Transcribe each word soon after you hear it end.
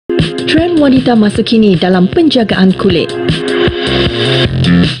Trend wanita masa kini dalam penjagaan kulit.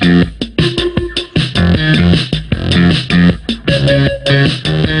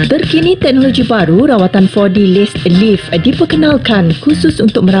 Terkini teknologi baru rawatan 4D lace lift diperkenalkan khusus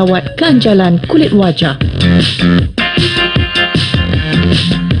untuk merawat ganjalan kulit wajah.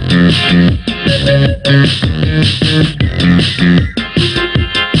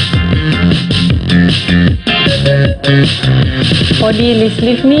 Body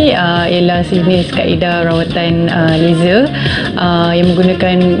lift ni ialah sejenis kaedah rawatan laser yang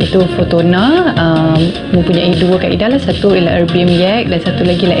menggunakan itu fotona, mempunyai dua kaedah lah, satu ialah erbium yak dan satu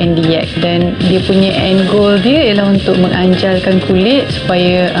lagi ialah ND yak, dan dia punya end goal dia ialah untuk menganjalkan kulit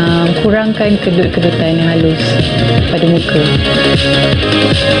supaya kurangkan kedut-kedutan yang halus pada muka.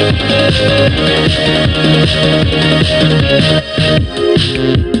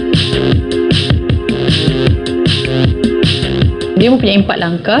 Dia mempunyai 4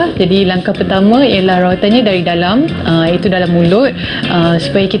 langkah. Jadi langkah pertama ialah rawatannya dari dalam, iaitu dalam mulut,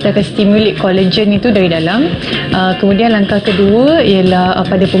 supaya kita akan stimulate collagen itu dari dalam. Kemudian langkah kedua ialah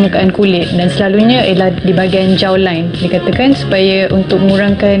pada permukaan kulit, dan selalunya ialah di bahagian jawline dikatakan, supaya untuk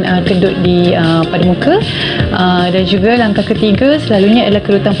mengurangkan kedut di pada muka. Dan juga langkah ketiga selalunya ialah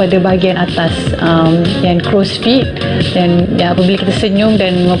kedutan pada bahagian atas, yang crow's feet, dan apabila kita senyum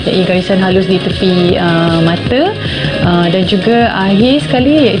dan mempunyai garisan halus di tepi mata. Dan juga akhir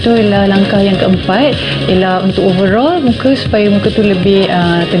sekali iaitu ialah langkah yang keempat, ialah untuk overall muka supaya muka tu lebih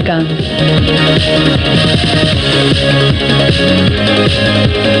tegang.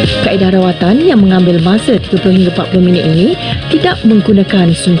 Kaedah rawatan yang mengambil masa 30 hingga 40 minit ini tidak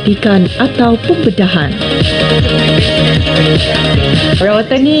menggunakan suntikan atau pembedahan.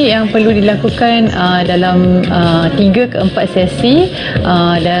 Rawatan ni yang perlu dilakukan dalam 3 ke 4 sesi,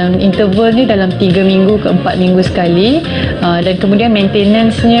 dan interval ni dalam 3 minggu ke 4 minggu sekali, dan kemudian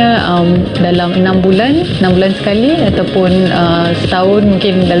maintenance-nya dalam 6 bulan sekali, ataupun setahun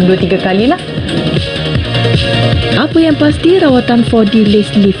mungkin dalam 2-3 kali lah. Apa yang pasti, rawatan 4D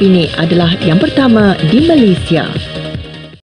lace lift ini adalah yang pertama di Malaysia.